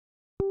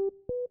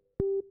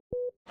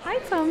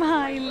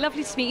Hi,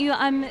 lovely to meet you.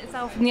 I'm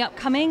Ezelle from The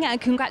Upcoming, and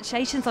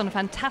congratulations on a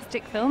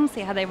fantastic film,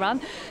 See How They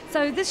Run.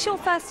 So this is your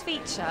first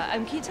feature.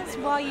 Can you tell us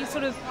why you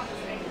sort of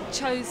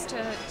chose to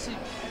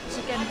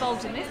get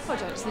involved in this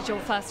project? This is your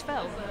first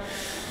film.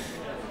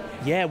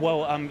 Yeah,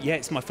 well,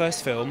 it's my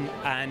first film,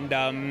 and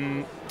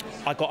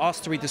I got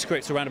asked to read the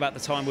script around about the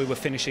time we were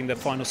finishing the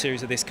final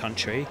series of This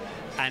Country,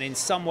 and in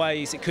some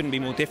ways it couldn't be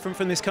more different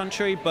from This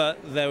Country, but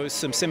there was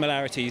some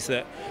similarities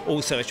that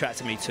also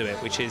attracted me to it,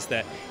 which is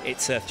that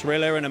it's a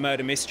thriller and a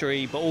murder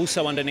mystery, but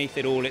also underneath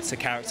it all it's a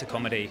character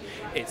comedy.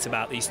 It's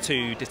about these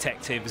two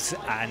detectives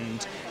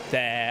and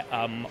their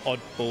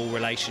oddball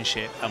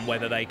relationship and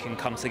whether they can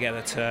come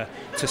together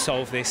to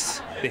solve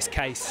this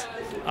case.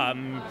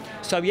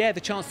 So yeah,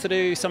 the chance to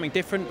do something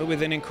different but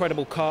with an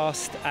incredible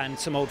cast and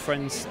some old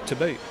friends to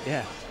boot,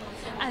 yeah.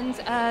 And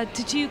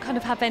did you kind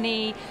of have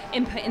any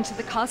input into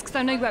the cast? Because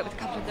I know you worked with a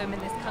couple of them in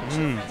This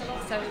Country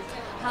already. So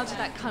how did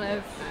that kind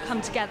of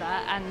come together,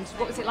 and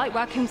what was it like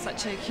working with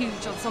such a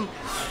huge ensemble?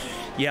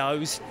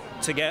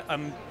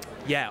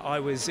 Yeah, I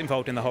was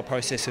involved in the whole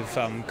process of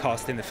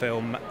casting the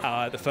film.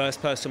 The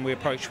first person we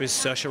approached was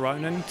Saoirse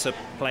Ronan to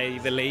play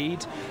the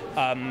lead.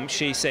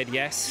 She said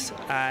yes,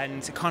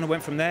 and it kind of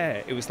went from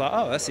there. It was like,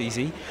 oh, that's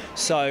easy.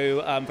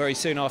 So very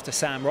soon after,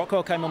 Sam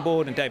Rockwell came on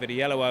board and David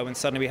Oyelowo, and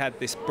suddenly we had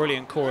this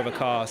brilliant core of a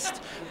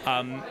cast.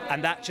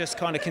 And that just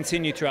kind of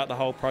continued throughout the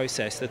whole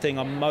process. The thing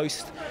I'm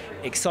most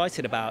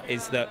excited about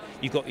is that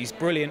you've got these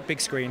brilliant big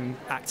screen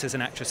actors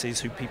and actresses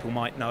who people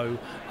might know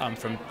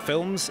from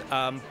films,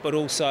 but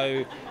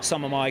also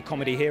some of my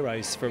comedy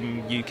heroes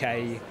from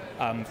UK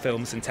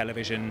films and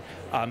television,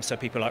 so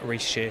people like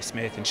Reece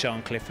Shearsmith and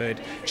Sian Clifford,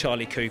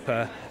 Charlie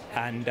Cooper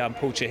and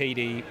Paul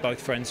Chahidi,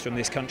 both friends from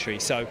This Country.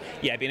 So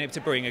yeah, being able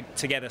to bring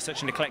together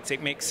such an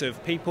eclectic mix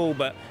of people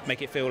but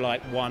make it feel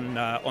like one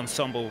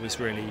ensemble was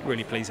really,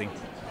 really pleasing.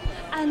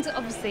 And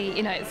obviously,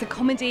 you know, it's a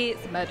comedy,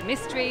 it's a murder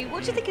mystery.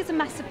 What do you think is a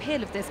mass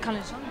appeal of this kind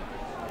of genre?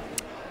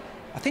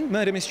 I think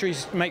murder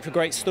mysteries make for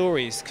great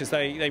stories because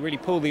they really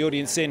pull the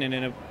audience in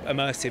an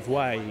immersive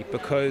way,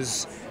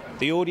 because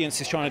the audience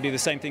is trying to do the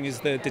same thing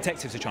as the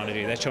detectives are trying to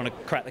do. They're trying to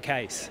crack the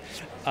case.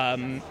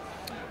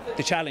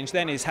 The challenge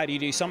then is, how do you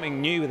do something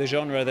new with a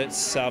genre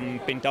that's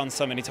been done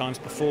so many times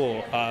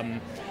before?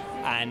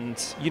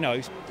 And you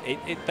know,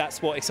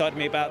 that's what excited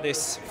me about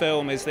this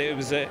film, is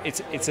that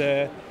it's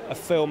a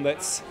film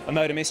that's a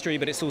murder mystery,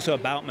 but it's also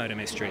about murder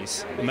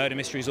mysteries. The murder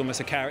mystery is almost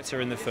a character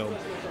in the film,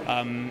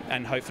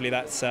 and hopefully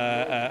that's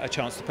a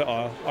chance to put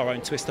our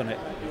own twist on it.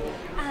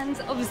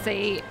 And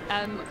obviously,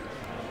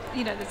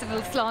 you know, there's a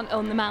little slant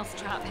on the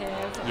mousetrap here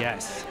as well.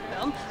 Yes.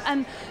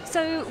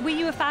 So were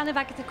you a fan of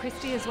Agatha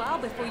Christie as well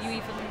before you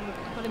even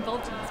got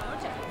involved in this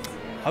project?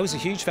 I was a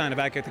huge fan of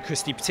Agatha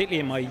Christie, particularly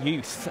in my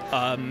youth.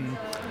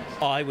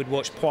 I would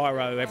watch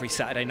Poirot every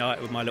Saturday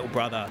night with my little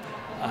brother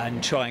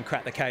and try and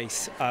crack the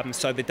case.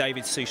 So the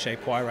David Suchet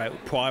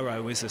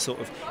Poirot was a sort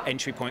of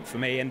entry point for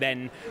me, and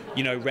then,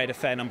 you know, read a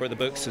fair number of the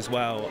books as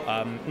well.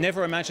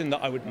 Never imagined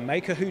that I would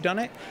make a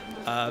whodunit,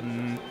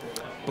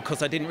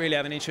 because I didn't really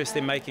have an interest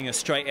in making a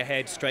straight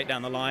ahead, straight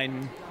down the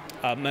line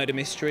murder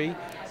mystery.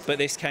 But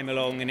this came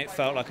along and it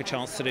felt like a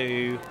chance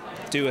to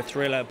do a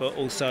thriller, but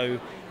also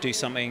do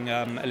something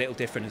a little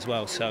different as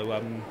well. So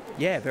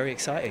yeah, very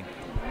exciting.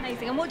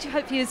 Amazing. And what do you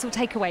hope viewers will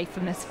take away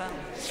from this film?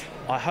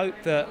 I hope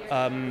that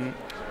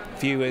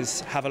viewers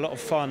have a lot of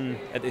fun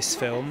at this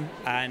film,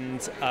 and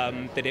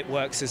that it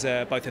works as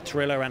both a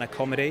thriller and a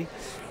comedy.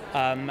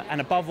 And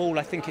above all,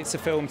 I think it's a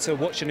film to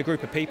watch in a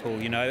group of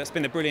people. You know, that's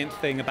been the brilliant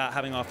thing about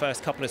having our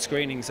first couple of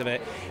screenings of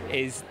it,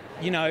 is,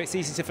 you know, it's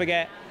easy to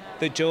forget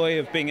the joy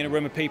of being in a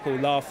room of people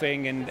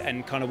laughing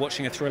and kind of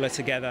watching a thriller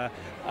together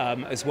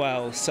as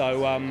well.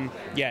 So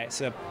yeah,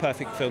 it's a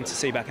perfect film to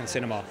see back in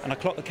cinema. And I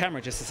clocked the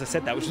camera just as I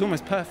said that, which is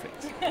almost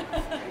perfect.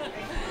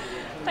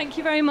 Thank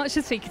you very much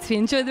for speaking to me.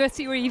 Enjoy the rest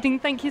of your evening.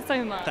 Thank you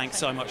so much. Thanks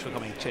so much for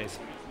coming. Cheers.